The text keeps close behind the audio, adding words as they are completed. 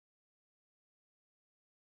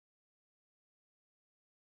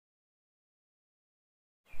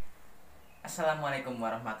Assalamualaikum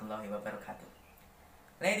warahmatullahi wabarakatuh.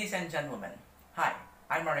 Ladies and gentlemen, hi,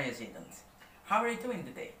 I'm Arya Zidan. How are you doing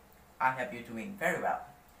today? I hope you're doing very well.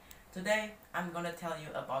 Today, I'm gonna tell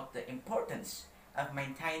you about the importance of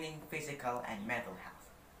maintaining physical and mental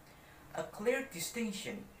health. A clear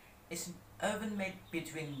distinction is often made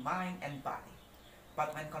between mind and body,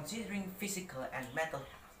 but when considering physical and mental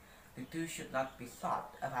health, the two should not be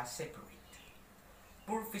thought of as separate.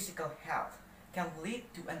 Poor physical health can lead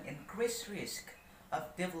to an increased risk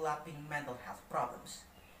of developing mental health problems.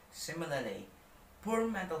 Similarly, poor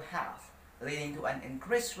mental health leading to an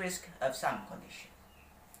increased risk of some condition.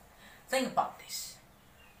 Think about this.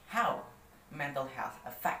 How mental health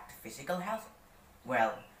affect physical health?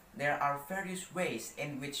 Well, there are various ways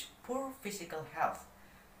in which poor mental health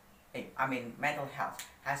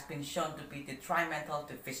has been shown to be detrimental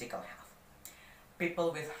to physical health.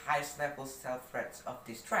 People with highest levels self-rates of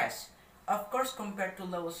distress, of course, compared to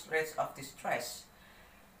lowest rates of distress,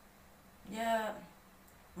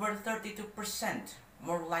 were 32%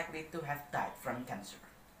 more likely to have died from cancer.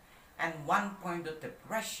 And 1 point of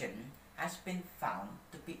depression has been found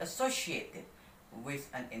to be associated with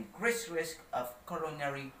an increased risk of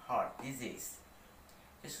coronary heart disease.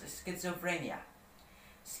 Schizophrenia.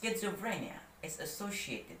 Schizophrenia is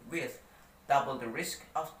associated with double the risk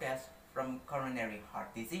of death from coronary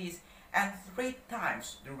heart disease and 3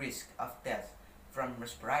 times the risk of death from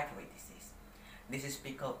respiratory disease. This is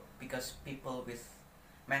because people with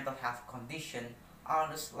mental health condition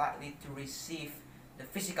are less likely to receive the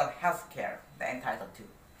physical health care they're entitled to.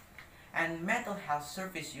 And mental health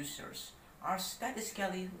service users are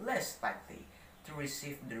statistically less likely to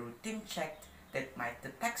receive the routine check that might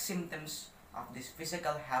detect symptoms of this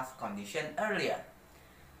physical health condition earlier.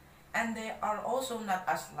 And they are also not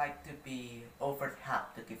as likely to be offered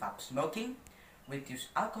help to give up smoking, reduce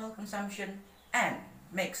alcohol consumption, and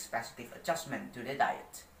make specific adjustment to their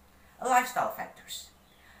diet. Lifestyle factors.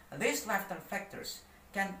 These lifestyle factors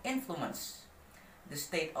can influence the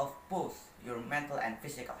state of both your mental and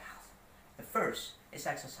physical health. The first is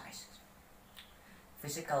exercise.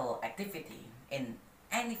 Physical activity in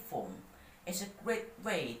any form is a great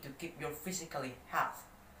way to keep your physical health,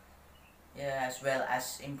 as well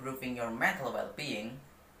as improving your mental well-being.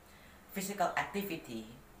 Physical activity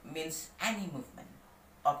means any movement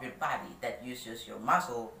of your body that uses your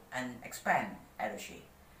muscle and expand energy.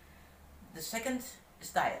 The second is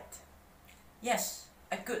diet. Yes,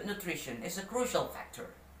 a good nutrition is a crucial factor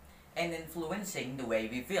in influencing the way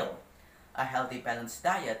we feel. A healthy balanced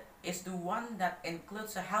diet is the one that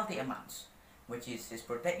includes a healthy amounts, which is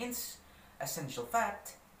proteins, essential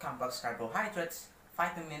fat, complex carbohydrates,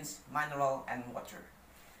 vitamins, mineral, and water.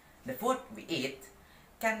 The food we eat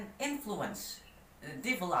can influence the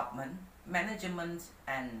development, management,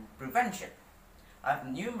 and prevention of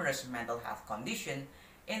numerous mental health conditions,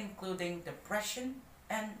 including depression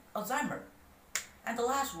and Alzheimer. And the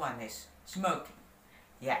last one is smoking.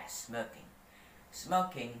 Yes, smoking.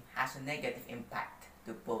 Smoking has a negative impact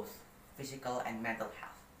to both physical and mental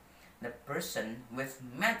health. The person with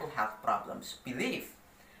mental health problems believe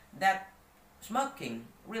that smoking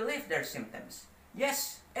relieves their symptoms.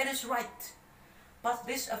 Yes, it is right. But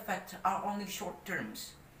these effects are only short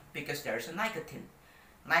terms because there is a nicotine.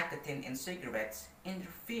 Nicotine in cigarettes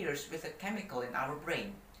interferes with a chemical in our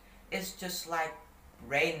brain. It's just like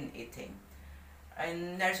brain eating.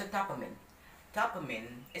 And there's a dopamine.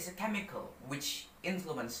 Dopamine is a chemical which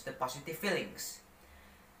influences the positive feelings,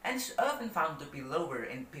 and is often found to be lower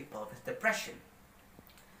in people with depression.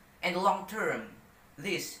 In the long term,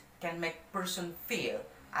 this can make person feel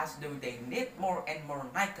as though they need more and more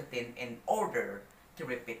nicotine in order to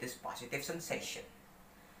repeat this positive sensation.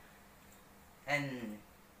 And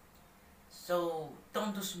so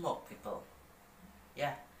don't do smoke, people.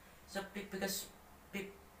 Because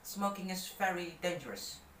smoking is very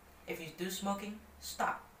dangerous. If you do smoking,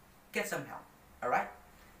 stop, get some help, alright?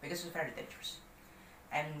 Because it's very dangerous.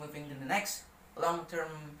 And moving to the next,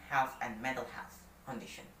 long-term health and mental health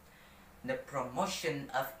condition. The promotion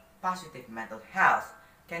of positive mental health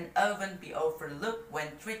can often be overlooked when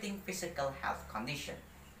treating physical health condition.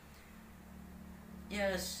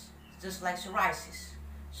 Yes, just like psoriasis.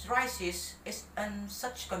 Psoriasis is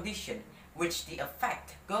such condition which the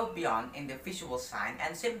effect go beyond individual signs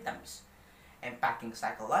and symptoms, impacting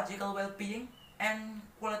psychological well-being and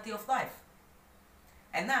quality of life.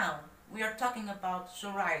 And now, we are talking about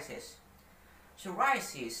psoriasis.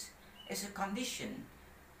 Psoriasis is a condition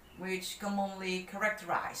which commonly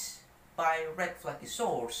characterized by red flaky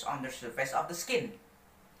sores on the surface of the skin.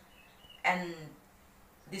 And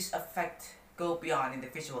this effect go beyond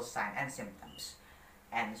individual signs and symptoms.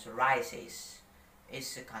 And psoriasis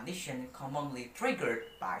is a condition commonly triggered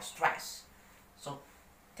by stress. So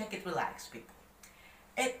take it relax, people.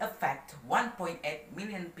 It affects 1.8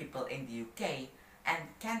 million people in the UK and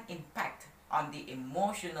can impact on the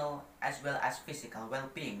emotional as well as physical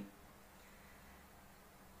well-being.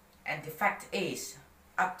 And the fact is,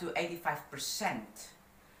 up to 85%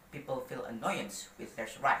 people feel annoyance with their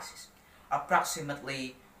psoriasis.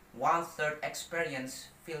 Approximately 1/3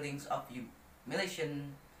 experience feelings of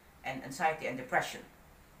humiliation and anxiety and depression.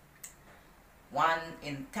 1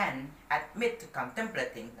 in 10 admit to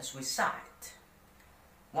contemplating a suicide.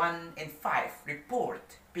 1 in 5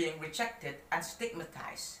 report being rejected and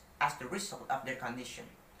stigmatized as the result of their condition.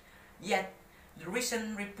 Yet, the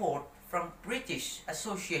recent report from British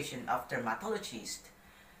Association of Dermatologists,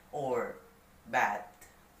 or BAD,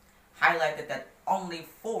 highlighted that only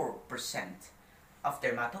 4% of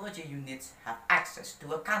dermatology units have access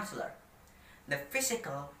to a counselor. The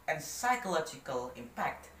physical and psychological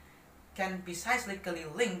impact can be cyclically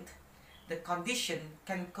linked. The condition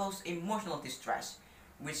can cause emotional distress,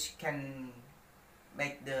 which can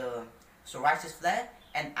make the psoriasis flare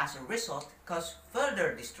and as a result cause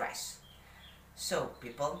further distress. So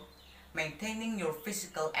people, maintaining your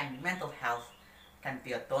physical and mental health can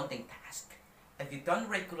be a daunting task. If you don't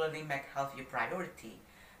regularly make health your priority,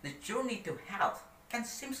 the journey to health can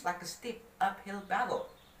seem like a steep uphill battle,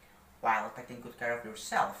 while taking good care of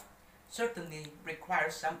yourself certainly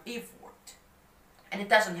requires some effort. And it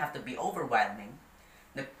doesn't have to be overwhelming.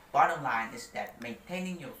 The bottom line is that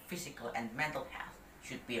maintaining your physical and mental health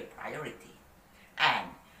should be a priority.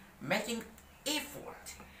 And making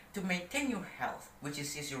effort to maintain your health, which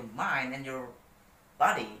is your mind and your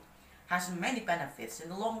body, has many benefits in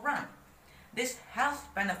the long run. These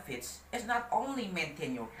health benefits is not only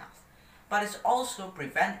maintain your health, but it's also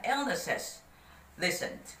prevent illnesses.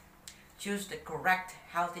 Listen, choose the correct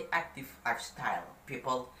healthy active lifestyle,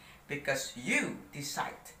 people, because you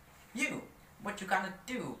decide what you're gonna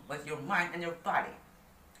do with your mind and your body.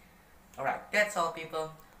 Alright, that's all,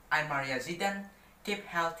 people. I'm Arya Zidan. Keep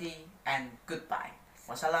healthy and goodbye.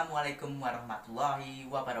 Wassalamualaikum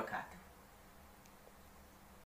warahmatullahi wabarakatuh.